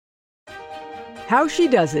How She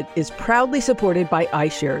Does It is proudly supported by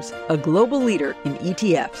iShares, a global leader in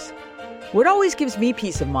ETFs. What always gives me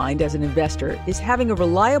peace of mind as an investor is having a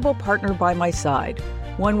reliable partner by my side,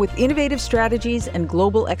 one with innovative strategies and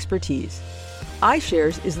global expertise.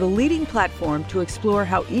 iShares is the leading platform to explore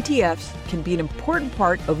how ETFs can be an important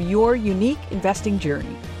part of your unique investing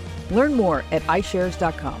journey. Learn more at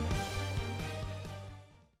iShares.com.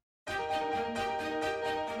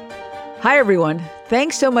 Hi, everyone.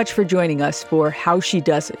 Thanks so much for joining us for How She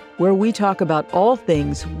Does It, where we talk about all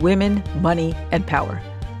things women, money, and power.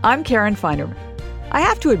 I'm Karen Feinerman. I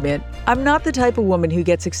have to admit, I'm not the type of woman who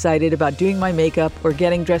gets excited about doing my makeup or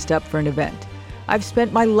getting dressed up for an event. I've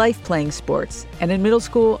spent my life playing sports, and in middle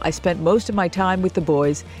school, I spent most of my time with the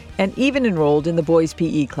boys and even enrolled in the boys'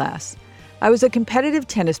 PE class. I was a competitive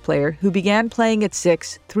tennis player who began playing at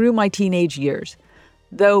 6 through my teenage years.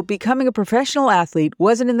 Though becoming a professional athlete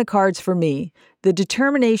wasn't in the cards for me, the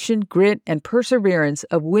determination, grit, and perseverance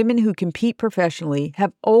of women who compete professionally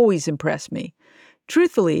have always impressed me.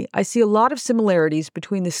 Truthfully, I see a lot of similarities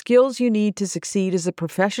between the skills you need to succeed as a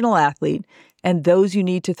professional athlete and those you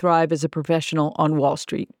need to thrive as a professional on Wall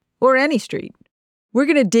Street, or any street. We're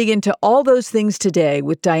going to dig into all those things today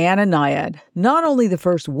with Diana Nyad, not only the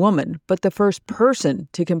first woman, but the first person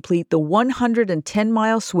to complete the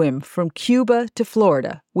 110-mile swim from Cuba to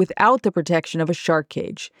Florida without the protection of a shark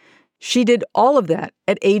cage. She did all of that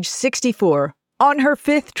at age 64, on her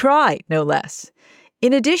 5th try, no less.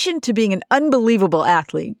 In addition to being an unbelievable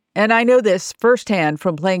athlete, and I know this firsthand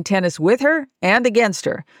from playing tennis with her and against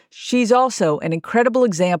her, she's also an incredible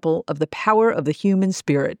example of the power of the human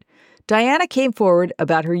spirit. Diana came forward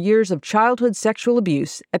about her years of childhood sexual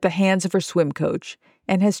abuse at the hands of her swim coach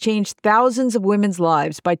and has changed thousands of women's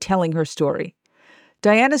lives by telling her story.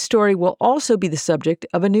 Diana's story will also be the subject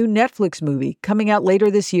of a new Netflix movie coming out later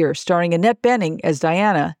this year starring Annette Bening as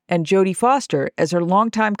Diana and Jodie Foster as her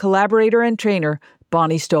longtime collaborator and trainer,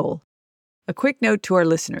 Bonnie Stoll. A quick note to our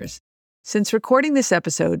listeners. Since recording this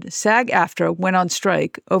episode, SAG-AFTRA went on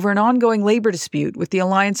strike over an ongoing labor dispute with the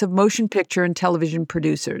Alliance of Motion Picture and Television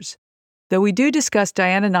Producers. Though we do discuss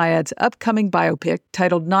Diana Nyad's upcoming biopic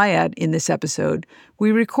titled Nyad in this episode,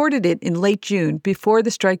 we recorded it in late June before the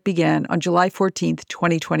strike began on July 14th,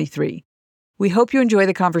 2023. We hope you enjoy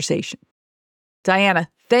the conversation. Diana,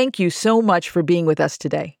 thank you so much for being with us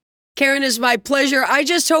today. Karen, it's my pleasure. I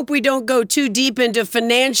just hope we don't go too deep into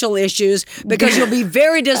financial issues because you'll be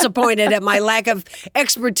very disappointed at my lack of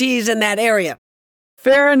expertise in that area.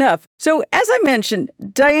 Fair enough. So as I mentioned,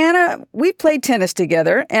 Diana, we played tennis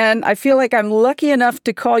together, and I feel like I'm lucky enough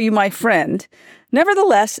to call you my friend.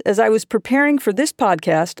 Nevertheless, as I was preparing for this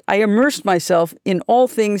podcast, I immersed myself in all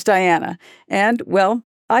things Diana. And, well,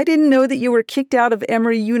 I didn't know that you were kicked out of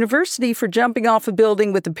Emory University for jumping off a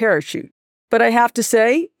building with a parachute. But I have to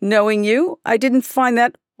say, knowing you, I didn't find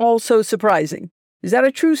that all so surprising. Is that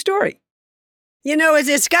a true story? You know,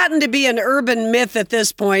 it's gotten to be an urban myth at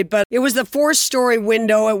this point, but it was the 4-story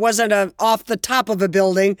window. It wasn't off the top of a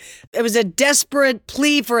building. It was a desperate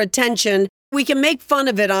plea for attention. We can make fun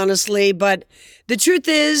of it, honestly, but the truth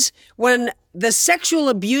is, when the sexual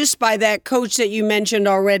abuse by that coach that you mentioned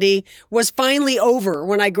already was finally over,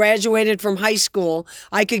 when I graduated from high school,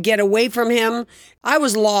 I could get away from him. I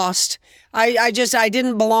was lost. I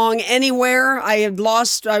didn't belong anywhere. I had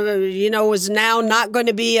lost, was now not going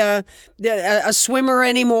to be a swimmer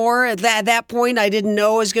anymore. At that point, I didn't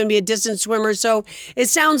know I was going to be a distance swimmer. So it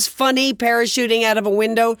sounds funny, parachuting out of a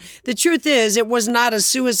window. The truth is, it was not a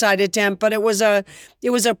suicide attempt, but it was a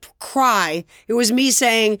cry. It was me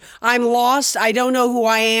saying, I'm lost, I don't know who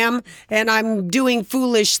I am, and I'm doing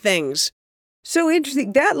foolish things. So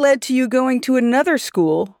interesting. That led to you going to another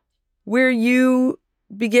school where you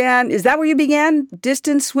began, is that where you began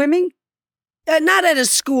distance swimming? Not at a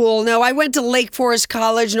school, no. I went to Lake Forest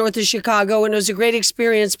College, north of Chicago, and it was a great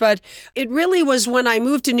experience, but it really was when I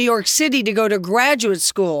moved to New York City to go to graduate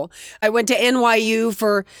school. I went to NYU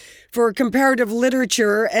for comparative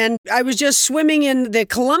literature, and I was just swimming in the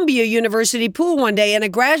Columbia University pool one day, and a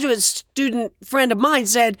graduate student friend of mine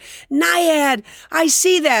said, Nyad, I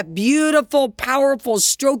see that beautiful, powerful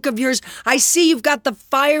stroke of yours. I see you've got the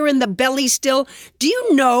fire in the belly still. Do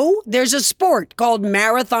you know there's a sport called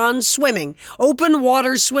marathon swimming, open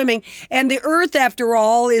water swimming, and the Earth, after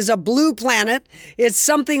all, is a blue planet. It's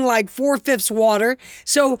something like 4/5 water.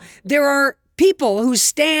 So there are people who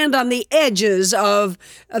stand on the edges of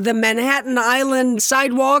the Manhattan Island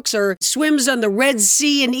sidewalks or swims on the Red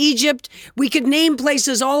Sea in Egypt. We could name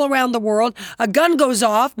places all around the world. A gun goes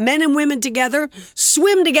off, men and women together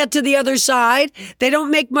swim to get to the other side. They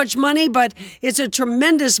don't make much money, but it's a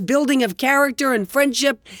tremendous building of character and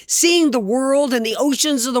friendship, seeing the world and the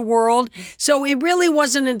oceans of the world. So it really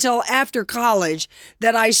wasn't until after college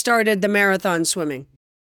that I started the marathon swimming.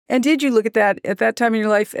 And did you look at that time in your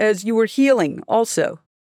life as you were healing also?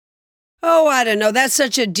 Oh, I don't know. That's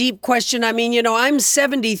such a deep question. I mean, I'm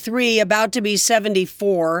 73, about to be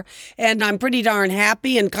 74, and I'm pretty darn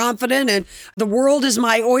happy and confident, and the world is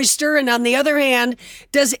my oyster. And on the other hand,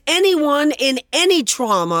 does anyone in any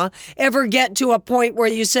trauma ever get to a point where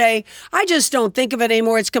you say, I just don't think of it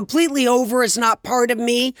anymore. It's completely over. It's not part of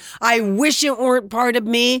me. I wish it weren't part of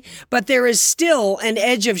me, but there is still an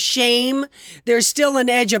edge of shame. There's still an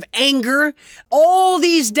edge of anger all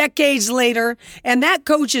these decades later, and that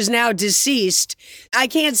coach is now deceased. I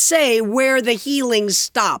can't say where the healing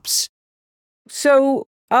stops. So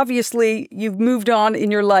obviously you've moved on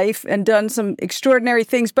in your life and done some extraordinary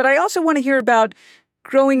things, but I also want to hear about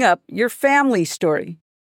growing up, your family story.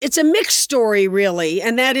 It's a mixed story, really,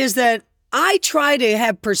 and that is that I try to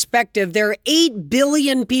have perspective. There are 8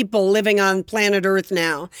 billion people living on planet Earth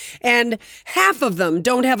now, and half of them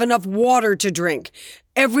don't have enough water to drink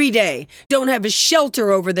every day, don't have a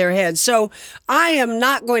shelter over their heads. So I am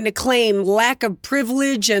not going to claim lack of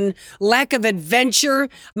privilege and lack of adventure.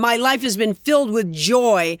 My life has been filled with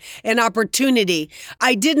joy and opportunity.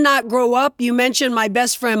 I did not grow up. You mentioned my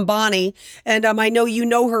best friend Bonnie, and I know you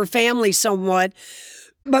know her family somewhat.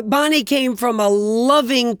 But Bonnie came from a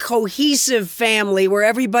loving, cohesive family where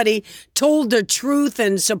everybody told the truth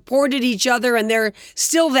and supported each other, and they're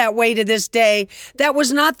still that way to this day. That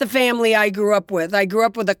was not the family I grew up with. I grew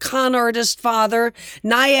up with a con artist father.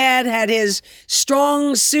 Nyad had his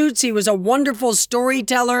strong suits. He was a wonderful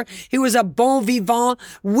storyteller. He was a bon vivant.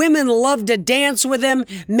 Women loved to dance with him.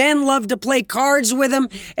 Men loved to play cards with him.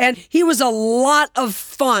 And he was a lot of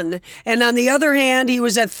fun. And on the other hand, he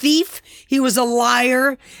was a thief. He was a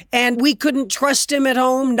liar. And we couldn't trust him at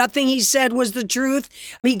home. Nothing he said was the truth.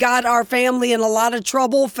 He got our family in a lot of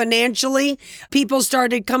trouble financially. People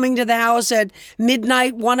started coming to the house at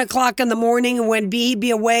midnight, 1 o'clock in the morning, and when he'd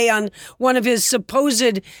be away on one of his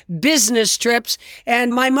supposed business trips.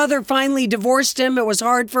 And my mother finally divorced him. It was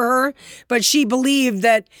hard for her, but she believed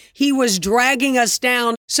that he was dragging us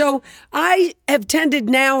down. So I have tended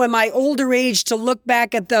now in my older age to look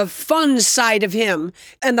back at the fun side of him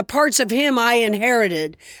and the parts of him I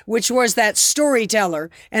inherited, which was that storyteller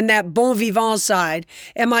and that bon vivant side.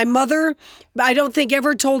 And my mother, I don't think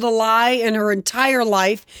ever told a lie in her entire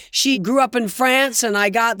life. She grew up in France, and I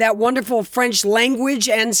got that wonderful French language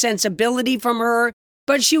and sensibility from her.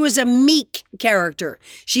 But she was a meek character.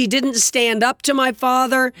 She didn't stand up to my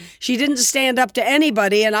father. She didn't stand up to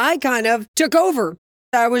anybody, and I kind of took over.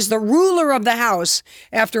 I was the ruler of the house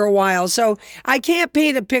after a while. So I can't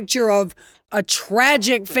paint a picture of a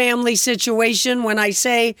tragic family situation when I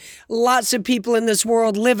say lots of people in this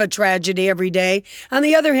world live a tragedy every day. On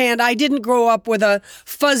the other hand, I didn't grow up with a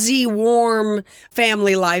fuzzy, warm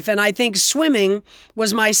family life, and I think swimming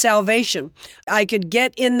was my salvation. I could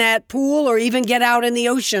get in that pool or even get out in the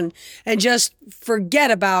ocean and just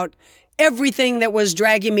forget about everything that was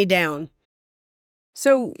dragging me down.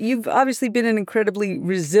 So you've obviously been an incredibly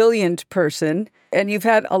resilient person, and you've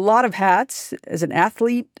had a lot of hats as an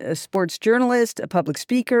athlete, a sports journalist, a public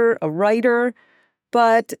speaker, a writer.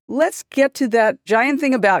 But let's get to that giant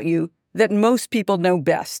thing about you that most people know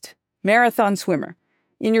best, marathon swimmer.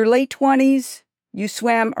 In your late 20s, you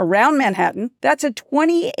swam around Manhattan. That's a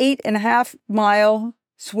 28.5-mile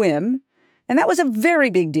swim. And that was a very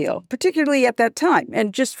big deal, particularly at that time.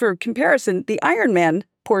 And just for comparison, the Ironman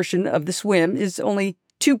portion of the swim is only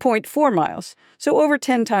 2.4 miles, so over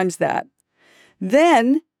 10 times that.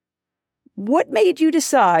 Then, what made you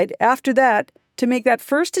decide after that to make that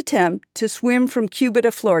first attempt to swim from Cuba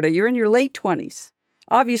to Florida? You're in your late 20s.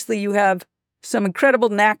 Obviously, you have some incredible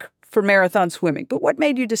knack for marathon swimming, but what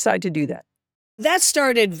made you decide to do that? That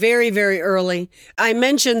started very, very early. I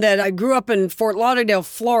mentioned that I grew up in Fort Lauderdale,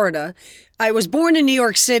 Florida. I was born in New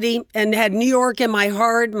York City and had New York in my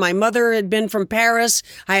heart. My mother had been from Paris.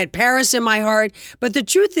 I had Paris in my heart. But the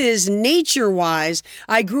truth is, nature-wise,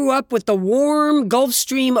 I grew up with the warm Gulf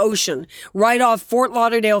Stream ocean right off Fort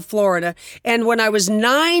Lauderdale, Florida. And when I was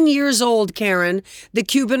 9 years old, Karen, the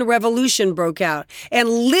Cuban Revolution broke out. And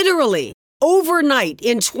literally, overnight,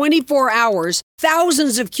 in 24 hours,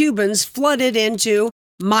 thousands of Cubans flooded into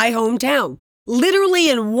my hometown. Literally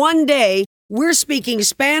in one day, We're speaking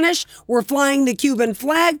Spanish. We're flying the Cuban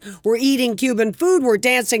flag. We're eating Cuban food. We're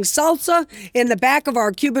dancing salsa in the back of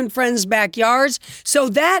our Cuban friends' backyards. So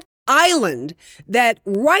that island that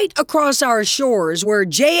right across our shores where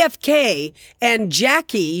JFK and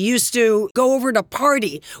Jackie used to go over to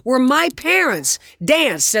party, where my parents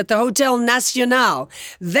danced at the Hotel Nacional,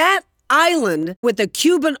 that island with the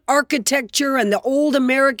Cuban architecture and the old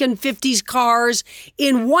American 50s cars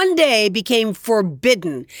in one day became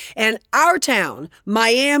forbidden. And our town,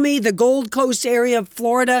 Miami, the Gold Coast area of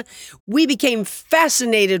Florida, we became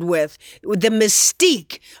fascinated with the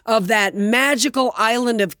mystique of that magical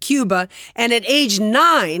island of Cuba. And at age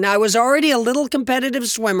 9, I was already a little competitive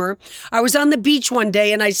swimmer. I was on the beach one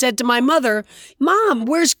day and I said to my mother, "Mom,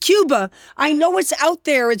 where's Cuba? I know it's out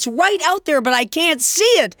there. It's right out there, but I can't see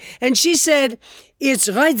it." And she said, "It's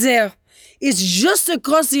right there. It's just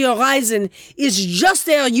across the horizon. It's just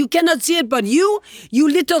there. You cannot see it, but you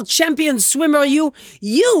little champion swimmer,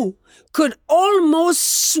 you could almost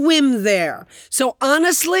swim there." So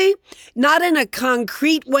honestly, not in a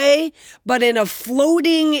concrete way, but in a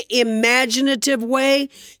floating, imaginative way,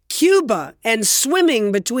 Cuba and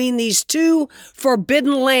swimming between these two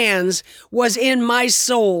forbidden lands was in my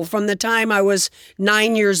soul from the time I was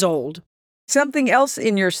 9 years old. Something else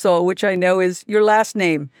in your soul, which I know is your last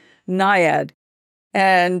name, Nyad.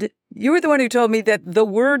 And you were the one who told me that the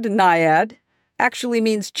word Nyad actually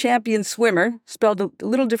means champion swimmer, spelled a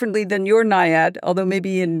little differently than your Nyad, although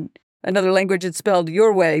maybe in another language it's spelled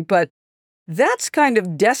your way. But that's kind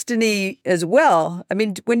of destiny as well. I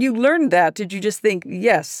mean, when you learned that, did you just think,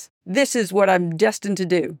 yes, this is what I'm destined to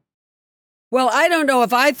do? Well, I don't know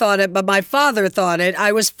if I thought it, but my father thought it.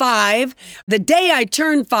 I was 5. The day I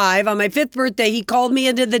turned 5, on my 5th birthday, he called me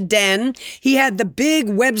into the den. He had the big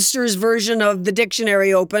Webster's version of the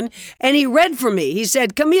dictionary open, and he read for me. He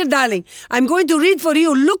said, "Come here, darling. I'm going to read for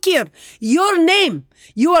you. Look here. Your name.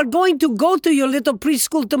 You are going to go to your little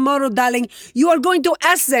preschool tomorrow, darling. You are going to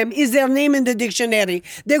ask them, is their name in the dictionary?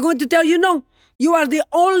 They're going to tell you no. You are the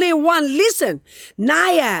only one. Listen,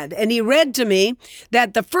 Nyad." And he read to me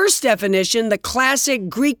that the first definition, the classic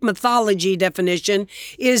Greek mythology definition,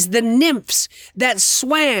 is the nymphs that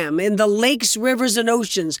swam in the lakes, rivers, and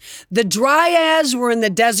oceans. The dryads were in the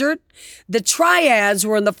desert. The triads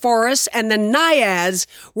were in the forests, and the naiads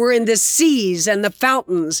were in the seas and the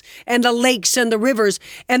fountains and the lakes and the rivers.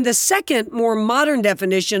 And the second, more modern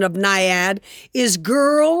definition of Nyad is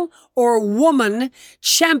girl or woman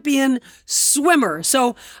champion swimmer.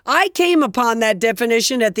 So I came upon that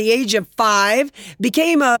definition at the age of 5,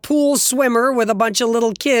 became a pool swimmer with a bunch of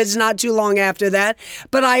little kids not too long after that.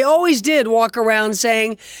 But I always did walk around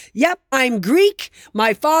saying, "Yep, I'm Greek.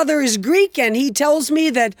 My father is Greek, and he tells me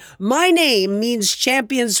that my name means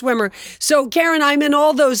champion swimmer." So, Karen, I'm in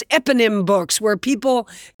all those eponym books where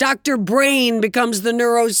Dr. Brain becomes the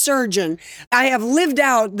neurosurgeon. I have lived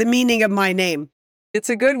out the meaning of my name. It's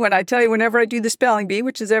a good one. I tell you, whenever I do the spelling bee,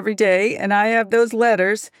 which is every day, and I have those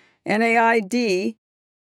letters, Naid,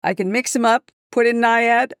 I can mix them up, put in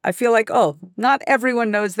Nyad. I feel like, oh, not everyone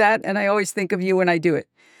knows that, and I always think of you when I do it.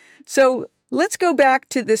 So let's go back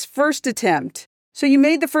to this first attempt. So you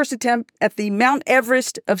made the first attempt at the Mount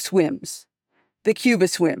Everest of swims, the Cuba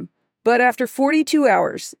swim. But after 42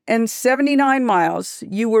 hours and 79 miles,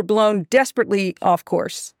 you were blown desperately off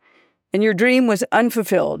course, and your dream was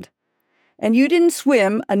unfulfilled. And you didn't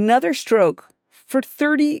swim another stroke for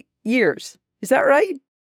 30 years. Is that right?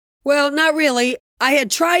 Well, not really. I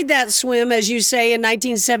had tried that swim, as you say, in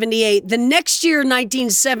 1978. The next year,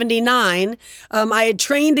 1979, I had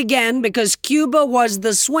trained again because Cuba was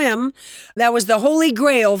the swim. That was the holy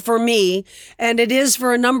grail for me, and it is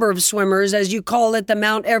for a number of swimmers. As you call it, the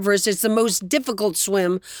Mount Everest. It's the most difficult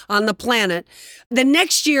swim on the planet. The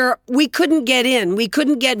next year, we couldn't get in. We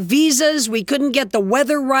couldn't get visas. We couldn't get the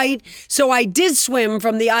weather right. So I did swim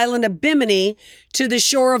from the island of Bimini to the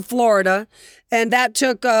shore of Florida. And that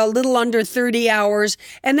took a little under 30 hours.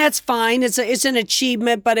 And that's fine. It's an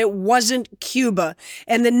achievement, but it wasn't Cuba.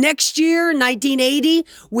 And the next year, 1980,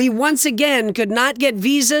 we once again could not get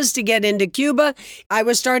visas to get into Cuba. I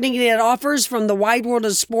was starting to get offers from the wide world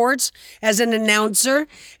of sports as an announcer.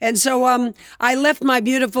 And so I left my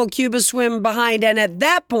beautiful Cuba swim behind. And at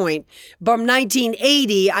that point, from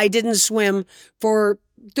 1980, I didn't swim for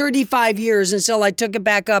 35 years until I took it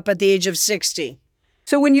back up at the age of 60.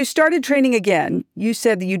 So when you started training again, you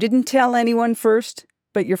said that you didn't tell anyone first,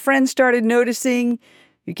 but your friends started noticing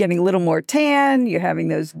you're getting a little more tan, you're having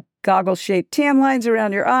those goggle-shaped tan lines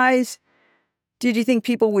around your eyes. Did you think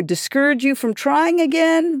people would discourage you from trying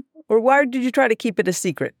again? Or why did you try to keep it a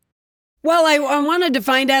secret? Well, I wanted to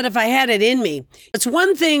find out if I had it in me. It's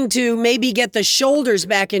one thing to maybe get the shoulders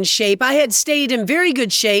back in shape. I had stayed in very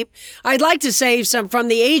good shape. I'd like to say from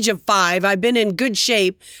the age of 5, I've been in good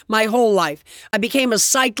shape my whole life. I became a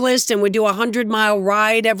cyclist and would do a 100-mile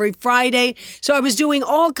ride every Friday. So I was doing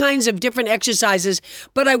all kinds of different exercises,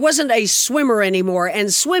 but I wasn't a swimmer anymore.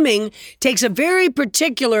 And swimming takes a very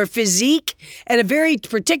particular physique and a very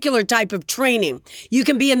particular type of training. You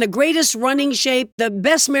can be in the greatest running shape, the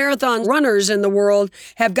best marathon runners in the world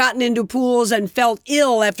have gotten into pools and felt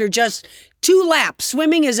ill after just 2 laps.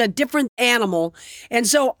 Swimming is a different animal. And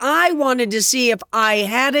so I wanted to see if I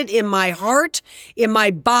had it in my heart, in my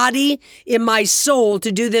body, in my soul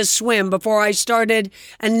to do this swim before I started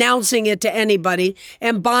announcing it to anybody.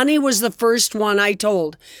 And Bonnie was the first one I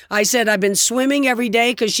told. I said, I've been swimming every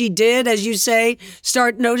day, because she did, as you say,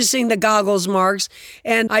 start noticing the goggles marks.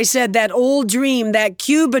 And I said, that old dream, that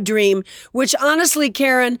Cuba dream, which honestly,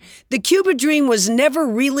 Karen, the Cuba dream was never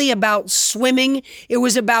really about swimming. It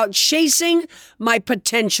was about chasing my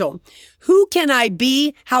potential. Who can I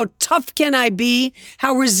be? How tough can I be?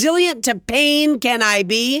 How resilient to pain can I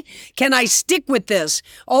be? Can I stick with this?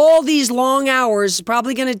 All these long hours,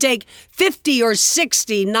 probably going to take 50 or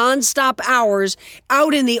 60 nonstop hours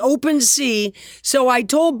out in the open sea. So I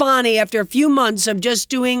told Bonnie after a few months of just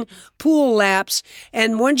doing pool laps,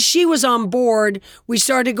 and once she was on board, we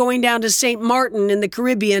started going down to St. Martin in the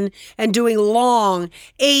Caribbean and doing long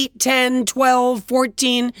 8, 10, 12,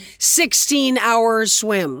 14, 16-hour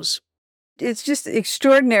swims. It's just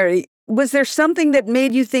extraordinary. Was there something that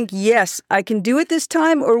made you think, yes, I can do it this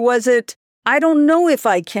time? Or was it, I don't know if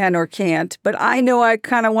I can or can't, but I know I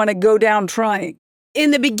kind of want to go down trying?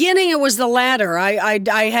 In the beginning, it was the latter. I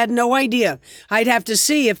had no idea. I'd have to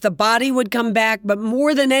see if the body would come back, but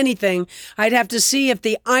more than anything, I'd have to see if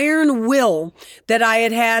the iron will that I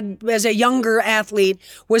had as a younger athlete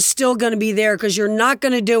was still going to be there, because you're not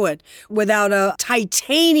going to do it without a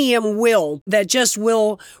titanium will that just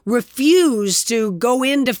will refuse to go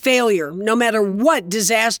into failure, no matter what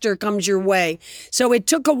disaster comes your way. So it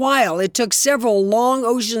took a while. It took several long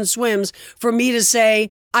ocean swims for me to say,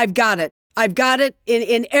 I've got it. I've got it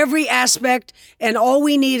in every aspect, and all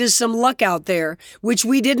we need is some luck out there, which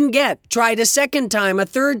we didn't get. Tried a second time, a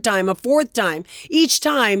third time, a fourth time. Each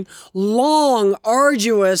time, long,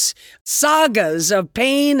 arduous sagas of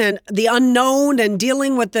pain and the unknown and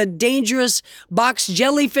dealing with the dangerous box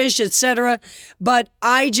jellyfish, etc. But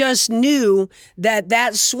I just knew that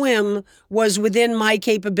that swim was within my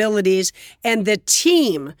capabilities, and the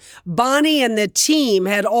team, Bonnie and the team,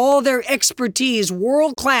 had all their expertise,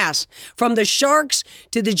 world class, from the sharks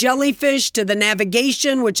to the jellyfish to the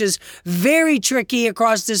navigation, which is very tricky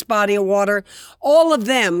across this body of water. All of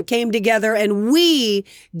them came together, and we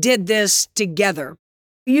did this together.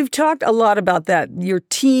 You've talked a lot about that, your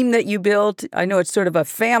team that you built. I know it's sort of a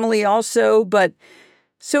family also, but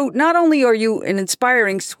so not only are you an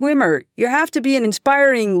inspiring swimmer, you have to be an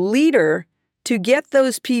inspiring leader to get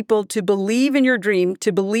those people to believe in your dream,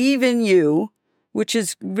 to believe in you, which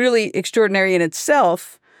is really extraordinary in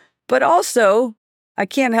itself. But also, I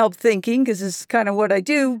can't help thinking, because this is kind of what I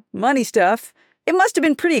do, money stuff, it must have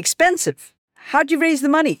been pretty expensive. How'd you raise the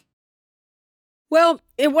money? Well,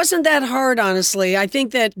 it wasn't that hard, honestly. I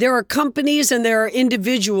think that there are companies and there are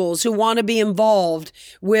individuals who want to be involved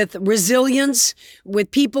with resilience,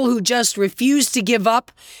 with people who just refuse to give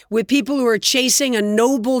up, with people who are chasing a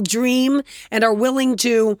noble dream and are willing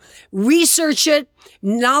to research it.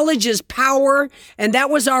 Knowledge is power, and that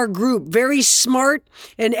was our group. Very smart,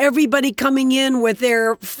 and everybody coming in with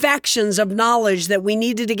their factions of knowledge that we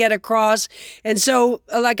needed to get across. And so,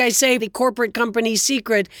 like I say, the corporate company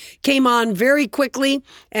secret came on very quickly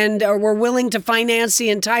and were willing to finance the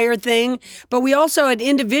entire thing. But we also had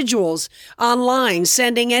individuals online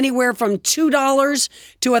sending anywhere from $2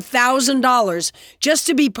 to $1,000 just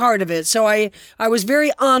to be part of it. So I was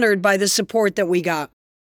very honored by the support that we got.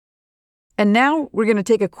 And now we're going to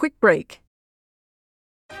take a quick break.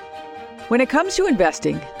 When it comes to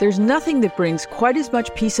investing, there's nothing that brings quite as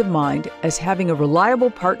much peace of mind as having a reliable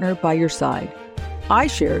partner by your side.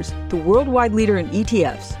 iShares, the worldwide leader in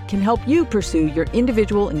ETFs, can help you pursue your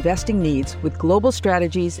individual investing needs with global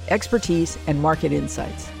strategies, expertise, and market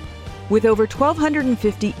insights. With over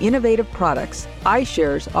 1,250 innovative products,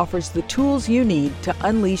 iShares offers the tools you need to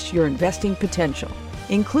unleash your investing potential,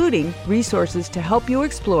 including resources to help you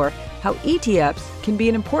explore how ETFs can be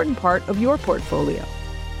an important part of your portfolio.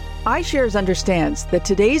 iShares understands that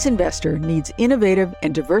today's investor needs innovative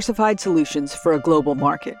and diversified solutions for a global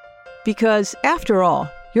market. Because, after all,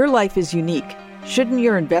 your life is unique. Shouldn't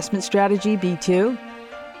your investment strategy be too?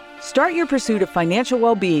 Start your pursuit of financial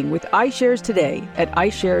well-being with iShares today at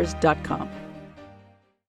iShares.com.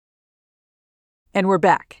 And we're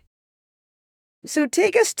back. So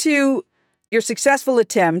take us to your successful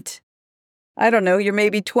attempt. I don't know, you're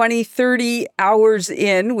maybe 20, 30 hours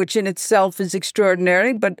in, which in itself is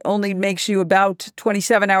extraordinary, but only makes you about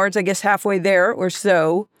 27 hours, I guess, halfway there or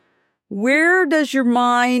so. Where does your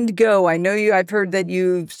mind go? I've heard that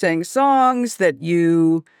you sang songs, that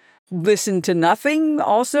you listen to nothing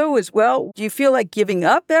also as well. Do you feel like giving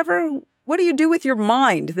up ever? What do you do with your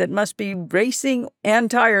mind that must be racing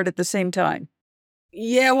and tired at the same time?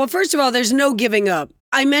 Yeah, well, first of all, there's no giving up.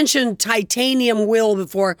 I mentioned titanium will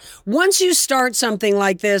before. Once you start something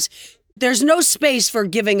like this, there's no space for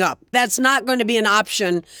giving up. That's not going to be an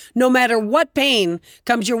option, no matter what pain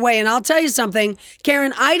comes your way. And I'll tell you something,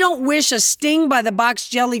 Karen, I don't wish a sting by the box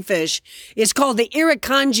jellyfish. It's called the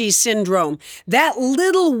Irukandji syndrome. That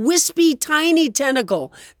little wispy, tiny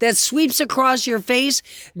tentacle that sweeps across your face,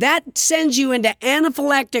 that sends you into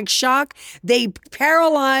anaphylactic shock. They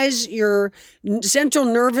paralyze your central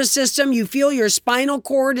nervous system. You feel your spinal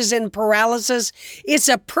cord is in paralysis. It's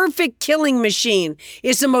a perfect killing machine.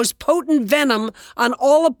 It's the most potent venom on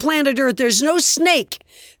all of planet Earth. There's no snake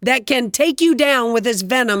that can take you down with its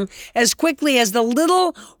venom as quickly as the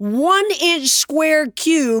little 1-inch square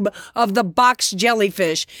cube of the box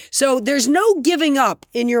jellyfish. So there's no giving up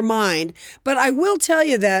in your mind. But I will tell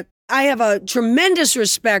you that I have a tremendous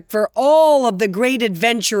respect for all of the great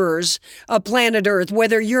adventurers of planet Earth,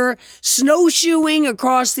 whether you're snowshoeing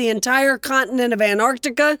across the entire continent of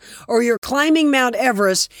Antarctica or you're climbing Mount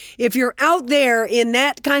Everest. If you're out there in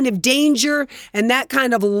that kind of danger and that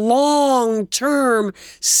kind of long-term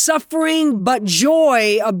suffering but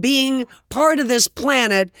joy of being part of this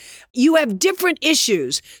planet, you have different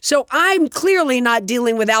issues. So I'm clearly not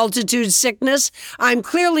dealing with altitude sickness. I'm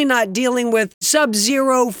clearly not dealing with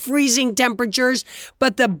sub-zero freezing temperatures.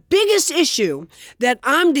 But the biggest issue that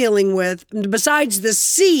I'm dealing with, besides the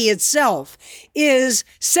sea itself, is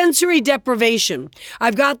sensory deprivation.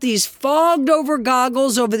 I've got these fogged over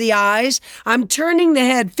goggles over the eyes. I'm turning the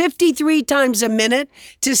head 53 times a minute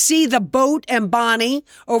to see the boat and Bonnie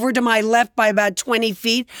over to my left by about 20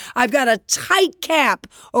 feet. I've got a tight cap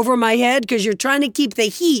over my head because you're trying to keep the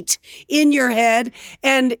heat in your head.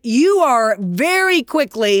 And you are very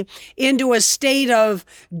quickly into a state of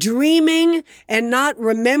dreaming and not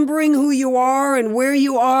remembering who you are and where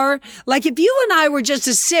you are. Like if you and I were just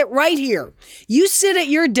to sit right here, you sit at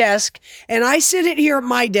your desk and I sit at here at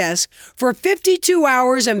my desk for 52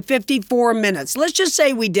 hours and 54 minutes. Let's just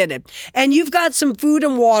say we did it. And you've got some food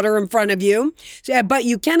and water in front of you, but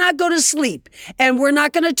you cannot go to sleep. And we're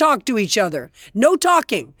not going to talk to each other. No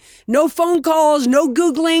talking, no phone calls, no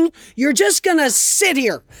Googling. You're just going to sit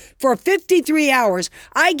here for 53 hours.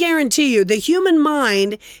 I guarantee you the human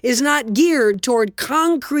mind is not geared toward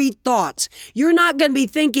concrete thoughts. You're not going to be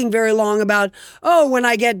thinking very long about, oh, when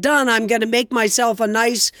I get done, I'm going to make myself a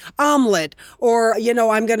nice omelet, or,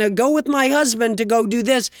 I'm going to go with my husband to go do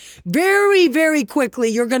this. Very, very quickly,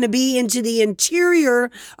 you're going to be into the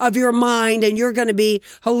interior of your mind and you're going to be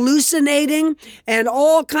hallucinating, and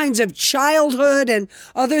all kinds of childhood and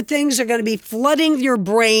other things are going to be flooding your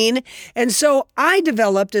brain. And so I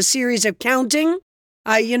developed a series of counting.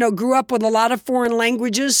 I, grew up with a lot of foreign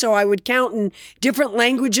languages, so I would count in different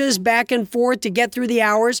languages back and forth to get through the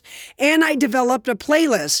hours. And I developed a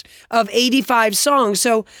playlist of 85 songs.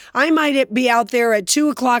 So I might be out there at 2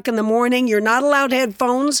 o'clock in the morning. You're not allowed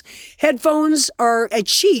headphones. Headphones are a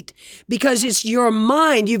cheat because it's your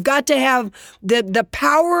mind. You've got to have the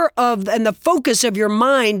power of and the focus of your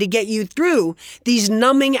mind to get you through these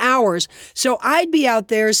numbing hours. So I'd be out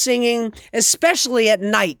there singing, especially at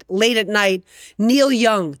night, late at night, Neil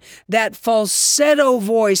Young, that falsetto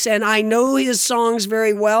voice, and I know his songs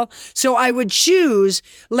very well. So I would choose,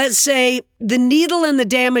 let's say, The Needle and the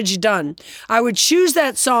Damage Done. I would choose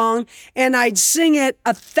that song and I'd sing it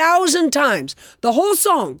 1,000 times. The whole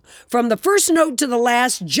song, from the first note to the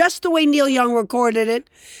last, just the way Neil Young recorded it.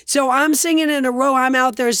 So I'm singing in a row. I'm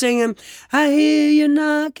out there singing, I hear you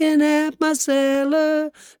knocking at my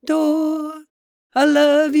cellar door. I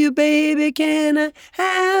love you, baby, can I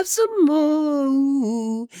have some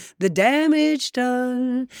more? The damage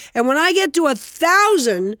done. And when I get to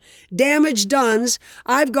 1,000 damage dones,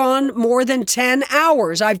 I've gone more than 10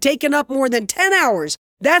 hours. I've taken up more than 10 hours.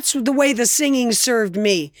 That's the way the singing served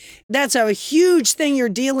me. That's a huge thing you're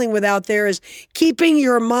dealing with out there, is keeping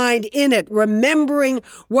your mind in it, remembering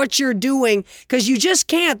what you're doing, because you just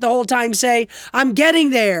can't the whole time say, I'm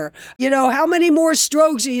getting there. How many more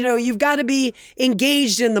strokes? You've got to be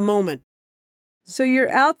engaged in the moment. So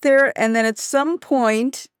you're out there, and then at some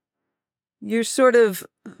point, you're sort of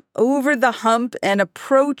over the hump and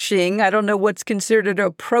approaching, I don't know what's considered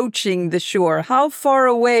approaching the shore. How far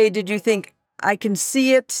away did you think, I can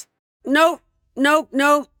see it? Nope, nope,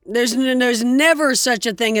 nope. There's never such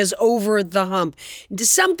a thing as over the hump.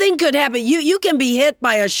 Something could happen. You can be hit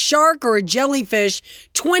by a shark or a jellyfish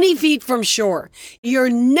 20 feet from shore. You're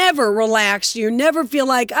never relaxed. You never feel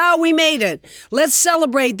like, oh, we made it. Let's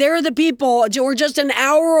celebrate. There are the people. We're just an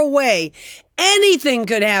hour away. Anything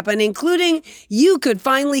could happen, including you could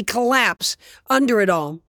finally collapse under it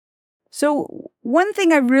all. So one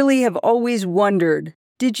thing I really have always wondered,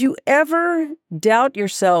 did you ever doubt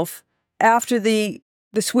yourself after the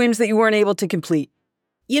swims that you weren't able to complete?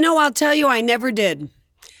 You know, I'll tell you, I never did.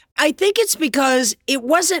 I think it's because it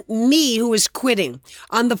wasn't me who was quitting.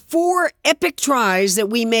 On the 4 epic tries that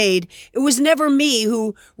we made, it was never me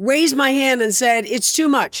who raised my hand and said, it's too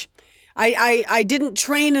much. I didn't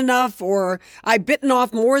train enough, or I bitten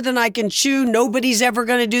off more than I can chew. Nobody's ever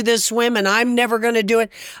going to do this swim, and I'm never going to do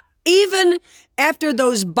it. Even after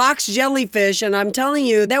those box jellyfish, and I'm telling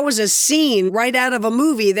you, that was a scene right out of a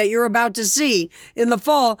movie that you're about to see in the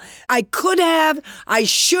fall. I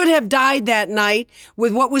should have died that night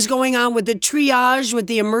with what was going on with the triage, with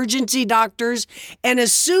the emergency doctors. And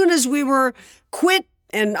as soon as we were quit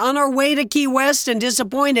and on our way to Key West and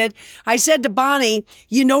disappointed, I said to Bonnie,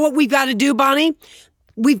 you know what we've got to do, Bonnie?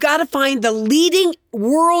 We've got to find the leading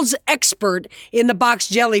world's expert in the box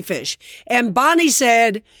jellyfish. And Bonnie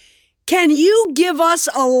said, can you give us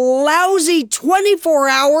a lousy 24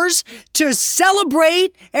 hours to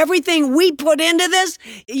celebrate everything we put into this?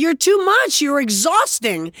 You're too much. You're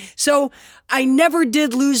exhausting. So I never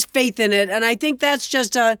did lose faith in it. And I think that's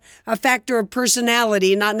just a factor of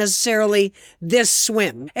personality, not necessarily this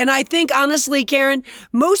swim. And I think, honestly, Karen,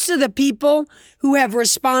 most of the people who have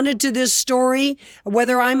responded to this story,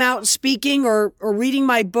 whether I'm out speaking or reading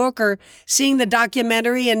my book or seeing the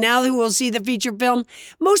documentary, and now who will see the feature film,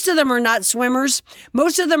 most of them are not swimmers.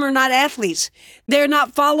 Most of them are not athletes. They're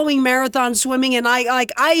not following marathon swimming. And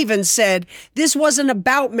I even said, this wasn't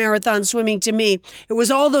about marathon swimming to me. It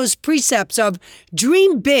was all those precepts of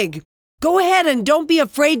dream big. Go ahead and don't be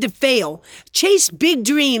afraid to fail. Chase big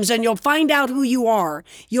dreams and you'll find out who you are.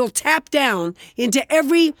 You'll tap down into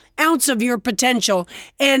every ounce of your potential.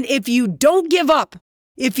 And if you don't give up,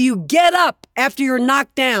 if you get up after you're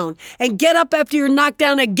knocked down and get up after you're knocked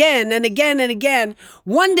down again and again and again,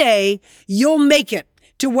 one day you'll make it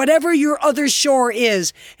to whatever your other shore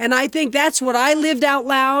is. And I think that's what I lived out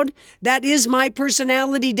loud. That is my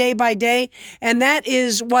personality day by day. And that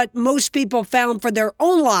is what most people found for their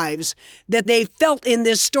own lives that they felt in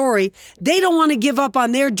this story. They don't want to give up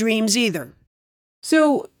on their dreams either.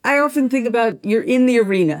 So I often think about, you're in the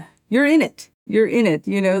arena. You're in it. You're in it.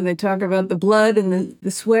 You know, they talk about the blood and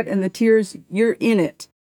the sweat and the tears. You're in it.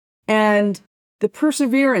 And the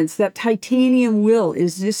perseverance, that titanium will,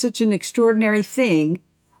 is just such an extraordinary thing.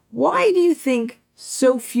 Why do you think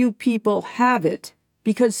so few people have it?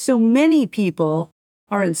 Because so many people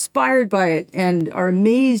are inspired by it and are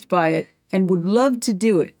amazed by it and would love to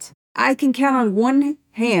do it. I can count on one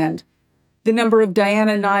hand the number of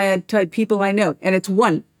Diana Nyad type people I know, and it's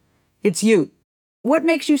one. It's you. What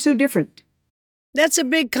makes you so different? That's a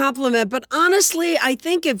big compliment. But honestly, I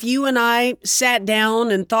think if you and I sat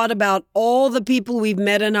down and thought about all the people we've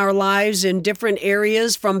met in our lives in different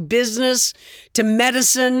areas, from business to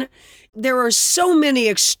medicine, there are so many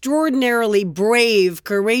extraordinarily brave,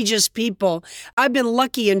 courageous people. I've been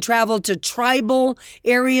lucky and traveled to tribal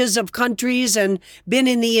areas of countries and been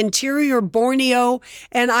in the interior Borneo.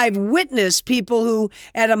 And I've witnessed people who,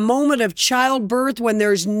 at a moment of childbirth, when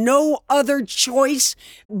there's no other choice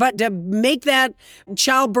but to make that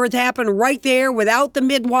childbirth happen right there without the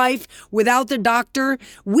midwife, without the doctor,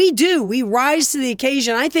 we rise to the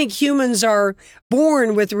occasion. I think humans are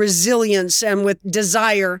born with resilience and with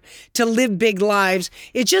desire to live big lives.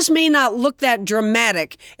 It just may not look that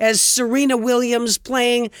dramatic as Serena Williams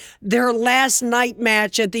playing their last night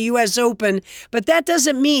match at the U.S. Open. But that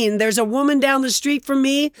doesn't mean there's a woman down the street from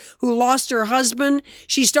me who lost her husband.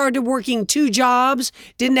 She started working 2 jobs,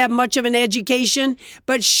 didn't have much of an education,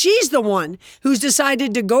 but she's the one who's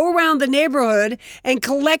decided to go around the neighborhood and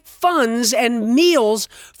collect funds and meals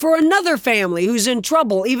for another family who's in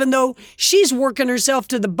trouble, even though she's working herself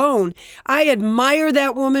to the bone. I admire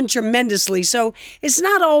that woman tremendously. So it's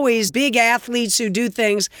not always big athletes who do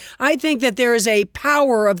things. I think that there is a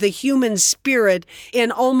power of the human spirit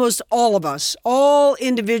in almost all of us, all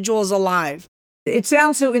individuals alive. It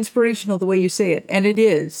sounds so inspirational the way you say it, and it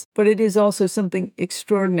is, but it is also something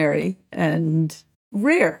extraordinary and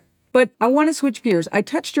rare. But I want to switch gears. I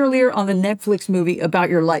touched earlier on the Netflix movie about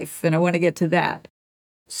your life, and I want to get to that.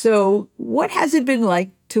 So what has it been like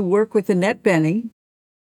to work with Annette Bening,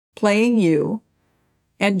 playing you,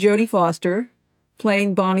 and Jodie Foster,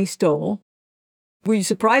 playing Bonnie Stoll. Were you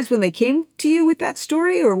surprised when they came to you with that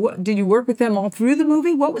story, or what, did you work with them all through the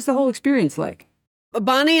movie? What was the whole experience like?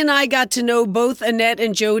 Bonnie and I got to know both Annette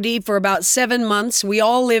and Jodie for about 7 months. We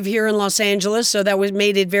all live here in Los Angeles, so that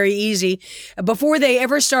made it very easy. Before they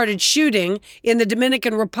ever started shooting in the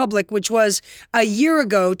Dominican Republic, which was a year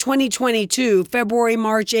ago, 2022, February,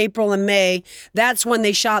 March, April, and May, that's when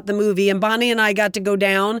they shot the movie. And Bonnie and I got to go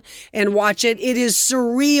down and watch it. It is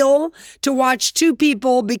surreal to watch two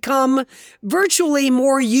people become virtually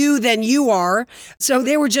more you than you are. So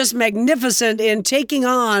they were just magnificent in taking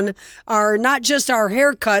on not just our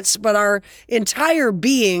haircuts, but our entire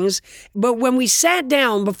beings. But when we sat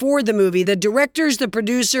down before the movie, the directors, the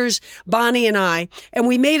producers, Bonnie and I, and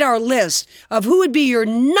we made our list of who would be your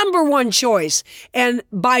number one choice. And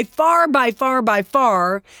by far,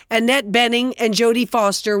 Annette Bening and Jodie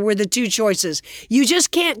Foster were the two choices. You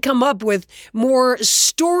just can't come up with more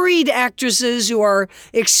storied actresses who are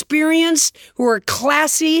experienced, who are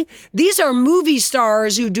classy. These are movie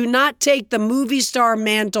stars who do not take the movie star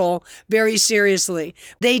mantle very seriously.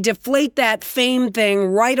 They deflate that fame thing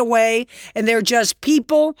right away, and they're just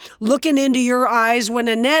people looking into your eyes. When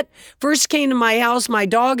Annette first came to my house, my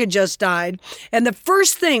dog had just died, and the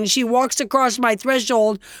first thing she walks across my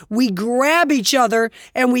threshold, we grab each other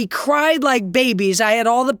and we cried like babies. I had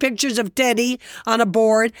all the pictures of Teddy on a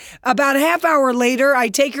board. About a half hour later, I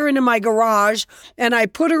take her into my garage and I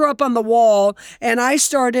put her up on the wall, and I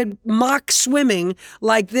started mock swimming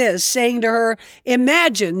like this, saying to her,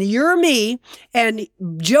 imagine you're me and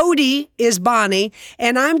Jodie is Bonnie,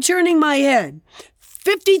 and I'm turning my head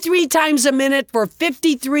 53 times a minute for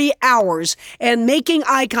 53 hours and making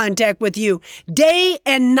eye contact with you day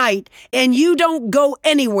and night, and you don't go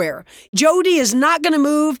anywhere. Jodie is not going to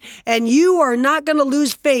move, and you are not going to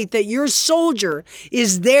lose faith that your soldier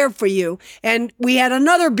is there for you. And we had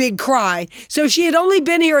another big cry. So she had only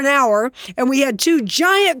been here an hour, and we had two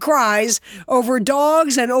giant cries over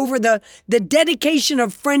dogs and over the dedication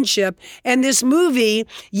of friendship. And this movie,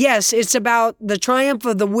 yes, it's about the triumph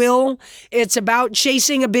of the will. It's about chasing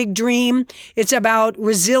a big dream. It's about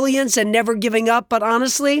resilience and never giving up. But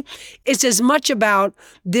honestly, it's as much about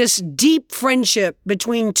this deep friendship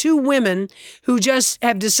between two women who just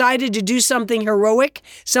have decided to do something heroic,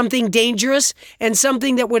 something dangerous, and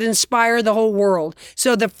something that would inspire the whole world.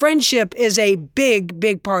 So the friendship is a big,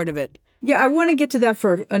 big part of it. Yeah, I want to get to that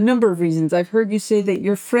for a number of reasons. I've heard you say that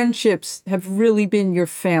your friendships have really been your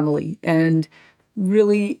family and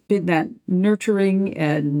really been that nurturing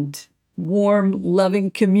and warm,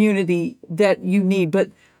 loving community that you need.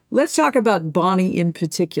 But let's talk about Bonnie in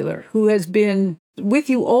particular, who has been with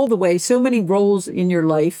you all the way, so many roles in your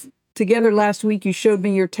life. Together last week, you showed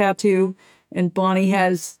me your tattoo, and Bonnie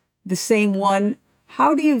has the same one.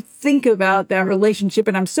 How do you think about that relationship?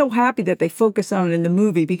 And I'm so happy that they focus on it in the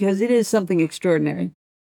movie because it is something extraordinary.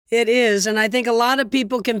 It is, and I think a lot of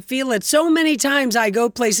people can feel it. So many times I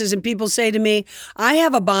go places and people say to me, I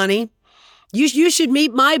have a Bonnie. You should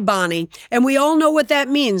meet my Bonnie. And we all know what that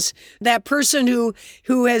means. That person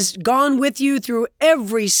who has gone with you through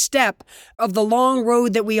every step of the long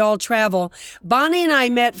road that we all travel. Bonnie and I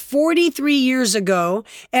met 43 years ago.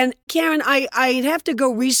 And Karen, I'd have to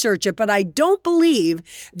go research it, but I don't believe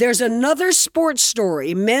there's another sports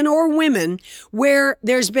story, men or women, where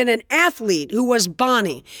there's been an athlete who was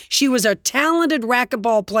Bonnie. She was a talented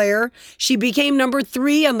racquetball player. She became number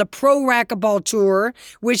 3 on the pro racquetball tour,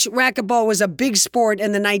 which racquetball was a big sport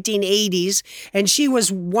in the 1980s, and she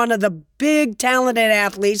was one of the big talented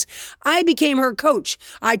athletes. I became her coach.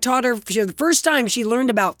 I taught her for the first time. She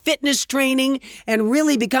learned about fitness training and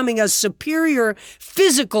really becoming a superior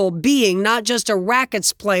physical being, not just a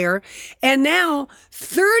rackets player. And now,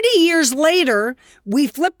 30 years later, we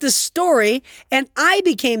flipped the story and I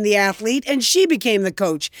became the athlete and she became the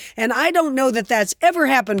coach. And I don't know that that's ever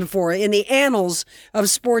happened before in the annals of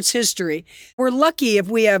sports history. We're lucky if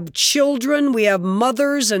we have children, we have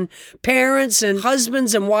mothers and parents and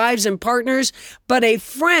husbands and wives and partners, but a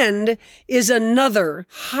friend is another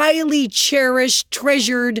highly cherished,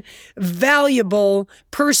 treasured, valuable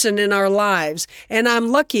person in our lives. And I'm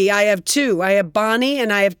lucky I have two. I have Bonnie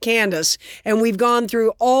and I have Candace, and we've gone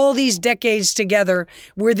through all these decades together.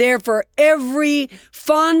 We're there for every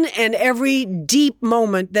fun and every deep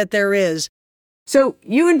moment that there is. So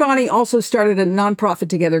you and Bonnie also started a nonprofit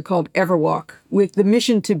together called Everwalk with the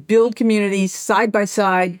mission to build communities side by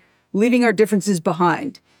side, leaving our differences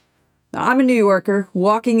behind. Now, I'm a New Yorker.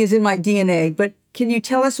 Walking is in my DNA, but can you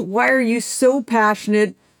tell us, why are you so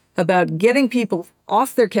passionate about getting people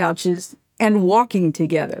off their couches and walking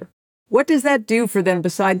together? What does that do for them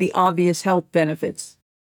beside the obvious health benefits?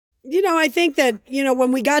 I think that,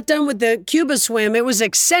 when we got done with the Cuba swim, it was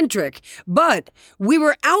eccentric, but we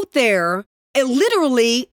were out there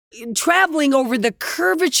literally traveling over the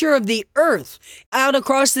curvature of the earth out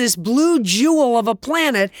across this blue jewel of a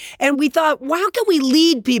planet. And we thought, well, how can we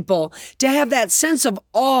lead people to have that sense of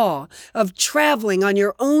awe of traveling on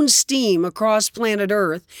your own steam across planet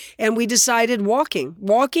Earth? And we decided walking.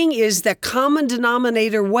 Walking is the common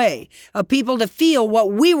denominator way of people to feel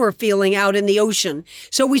what we were feeling out in the ocean.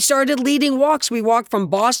 So we started leading walks. We walked from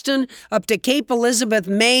Boston up to Cape Elizabeth,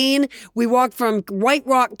 Maine. We walked from White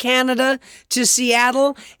Rock, Canada to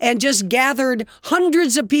Seattle, and just gathered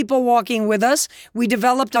hundreds of people walking with us. We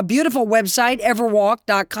developed a beautiful website,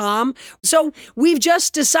 everwalk.com. So we've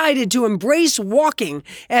just decided to embrace walking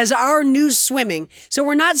as our new swimming. So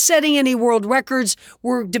we're not setting any world records.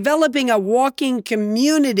 We're developing a walking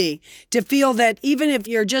community to feel that even if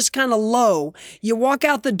you're just kind of low, you walk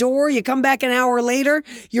out the door, you come back an hour later,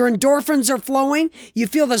 your endorphins are flowing, you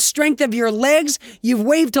feel the strength of your legs, you've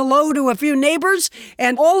waved hello to a few neighbors,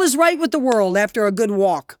 and all is right with the world after a good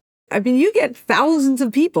walk. I mean, you get thousands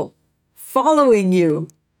of people following you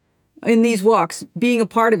in these walks, being a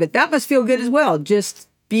part of it. That must feel good as well, just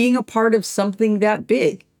being a part of something that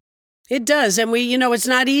big. It does. And it's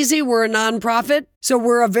not easy. We're a nonprofit. So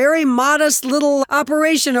we're a very modest little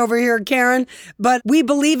operation over here, Karen, but we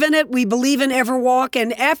believe in it. We believe in Everwalk.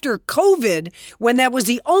 And after COVID, when that was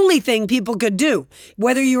the only thing people could do,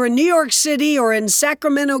 whether you were in New York City or in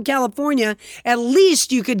Sacramento, California, at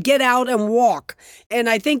least you could get out and walk. And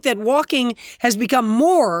I think that walking has become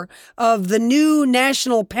more of the new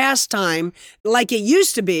national pastime like it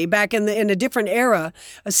used to be back in a different era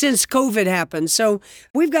since COVID happened. So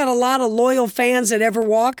we've got a lot of loyal fans at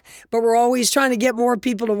Everwalk, but we're always trying to get more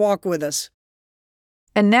people to walk with us.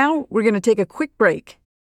 And now we're going to take a quick break.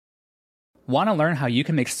 Want to learn how you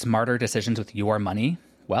can make smarter decisions with your money?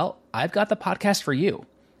 Well, I've got the podcast for you.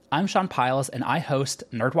 I'm Sean Piles, and I host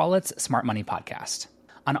NerdWallet's Smart Money Podcast.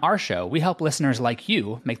 On our show, we help listeners like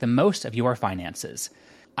you make the most of your finances.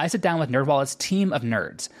 I sit down with NerdWallet's team of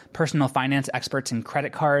nerds, personal finance experts in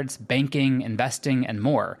credit cards, banking, investing, and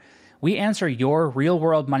more. We answer your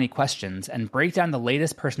real-world money questions and break down the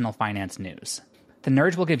latest personal finance news. The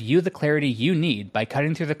nerds will give you the clarity you need by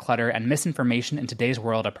cutting through the clutter and misinformation in today's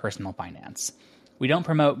world of personal finance. We don't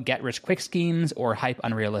promote get-rich-quick schemes or hype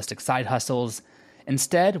unrealistic side hustles.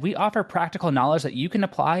 Instead, we offer practical knowledge that you can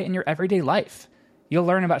apply in your everyday life. You'll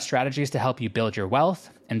learn about strategies to help you build your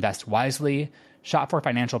wealth, invest wisely, shop for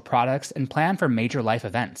financial products, and plan for major life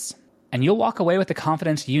events. And you'll walk away with the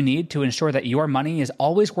confidence you need to ensure that your money is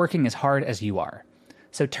always working as hard as you are.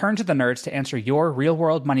 So turn to the nerds to answer your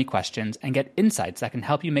real-world money questions and get insights that can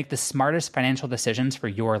help you make the smartest financial decisions for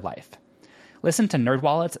your life. Listen to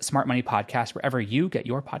NerdWallet's Smart Money Podcast wherever you get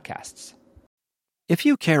your podcasts. If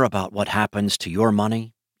you care about what happens to your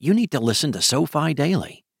money, you need to listen to SoFi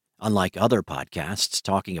Daily. Unlike other podcasts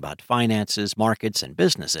talking about finances, markets, and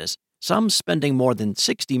businesses, some spending more than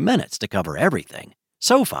 60 minutes to cover everything,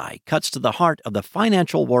 SoFi cuts to the heart of the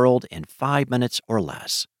financial world in 5 minutes or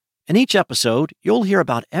less. In each episode, you'll hear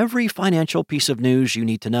about every financial piece of news you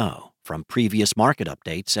need to know, from previous market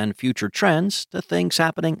updates and future trends to things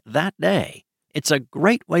happening that day. It's a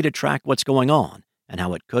great way to track what's going on and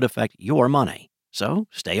how it could affect your money. So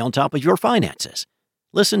stay on top of your finances.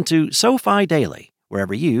 Listen to SoFi Daily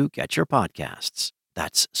wherever you get your podcasts.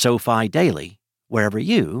 That's SoFi Daily wherever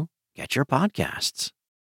you get your podcasts.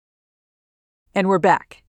 And we're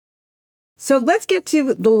back. So let's get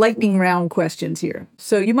to the lightning round questions here.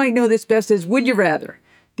 So you might know this best as would you rather.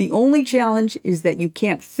 The only challenge is that you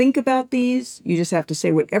can't think about these. You just have to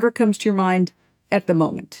say whatever comes to your mind at the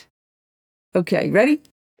moment. Okay, ready?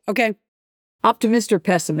 Okay. Optimist or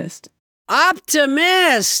pessimist?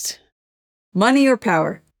 Optimist. Money or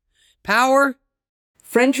power? Power.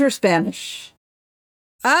 French or Spanish?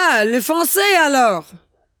 Ah, le français alors.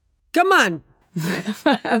 Come on.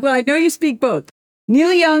 Well, I know you speak both.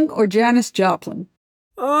 Neil Young or Janis Joplin?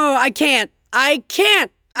 Oh, I can't.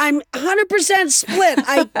 I'm 100% split.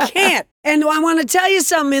 I can't. And I want to tell you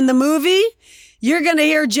something. In the movie, you're going to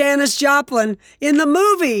hear Janis Joplin in the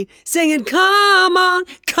movie singing, come on,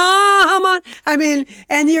 come on. I mean,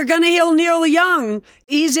 and you're going to hear Neil Young.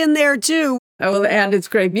 He's in there too. Oh, well, and it's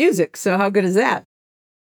great music. So how good is that?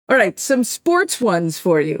 All right, some sports ones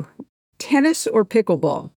for you. Tennis or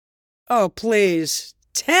pickleball? Oh, please.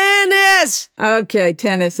 Tennis! Okay,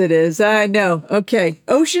 tennis it is. I know. Okay.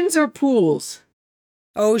 Oceans or pools?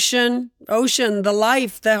 Ocean, the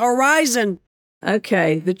life, the horizon.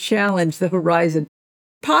 Okay, the challenge, the horizon.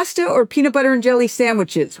 Pasta or peanut butter and jelly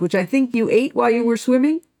sandwiches, which I think you ate while you were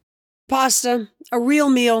swimming? Pasta, a real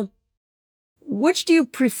meal. Which do you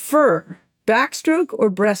prefer, backstroke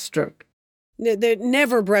or breaststroke? They're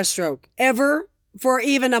never breaststroke, ever, for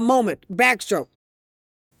even a moment. Backstroke.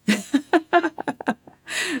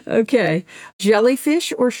 Okay.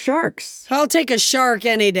 Jellyfish or sharks? I'll take a shark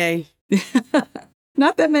any day.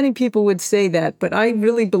 Not that many people would say that, but I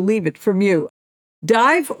really believe it from you.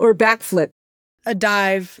 Dive or backflip? A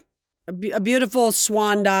dive, a beautiful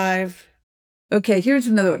swan dive. Okay, here's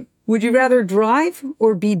another one. Would you rather drive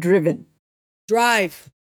or be driven? Drive.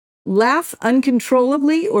 Laugh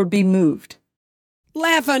uncontrollably or be moved?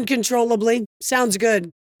 Laugh uncontrollably. Sounds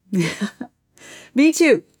good. Me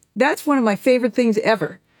too. That's one of my favorite things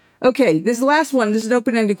ever. Okay, this last one, this is an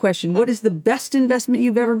open-ended question. What is the best investment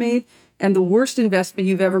you've ever made and the worst investment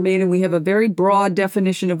you've ever made? And we have a very broad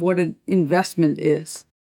definition of what an investment is.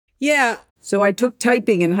 Yeah. So I took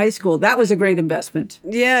typing in high school. That was a great investment.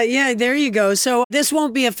 Yeah, there you go. So this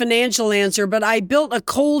won't be a financial answer, but I built a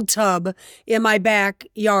cold tub in my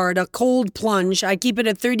backyard, a cold plunge. I keep it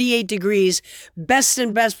at 38 degrees. Best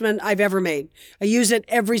investment I've ever made. I use it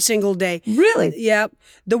every single day. Really? Yeah.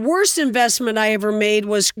 The worst investment I ever made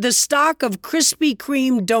was the stock of Krispy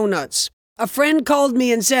Kreme donuts. A friend called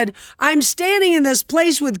me and said, I'm standing in this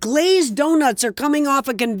place with glazed donuts are coming off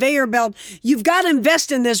a conveyor belt. You've got to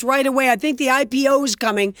invest in this right away. I think the IPO is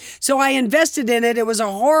coming. So I invested in it. It was a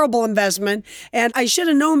horrible investment. And I should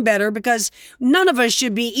have known better because none of us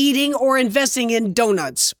should be eating or investing in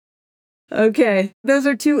donuts. Okay, those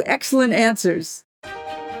are two excellent answers.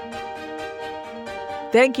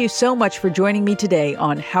 Thank you so much for joining me today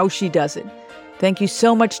on How She Does It. Thank you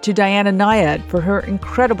so much to Diana Nyad for her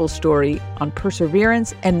incredible story on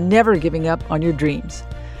perseverance and never giving up on your dreams.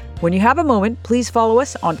 When you have a moment, please follow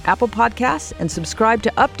us on Apple Podcasts and subscribe to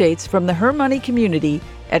updates from the Her Money community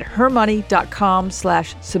at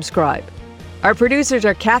hermoney.com/subscribe. Our producers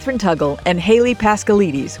are Katherine Tuggle and Haley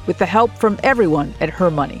Pascalides with the help from everyone at Her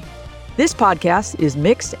Money. This podcast is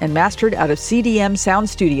mixed and mastered out of CDM Sound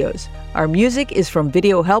Studios. Our music is from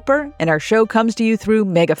Video Helper, and our show comes to you through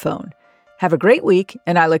Megaphone. Have a great week,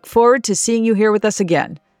 and I look forward to seeing you here with us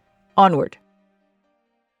again. Onward.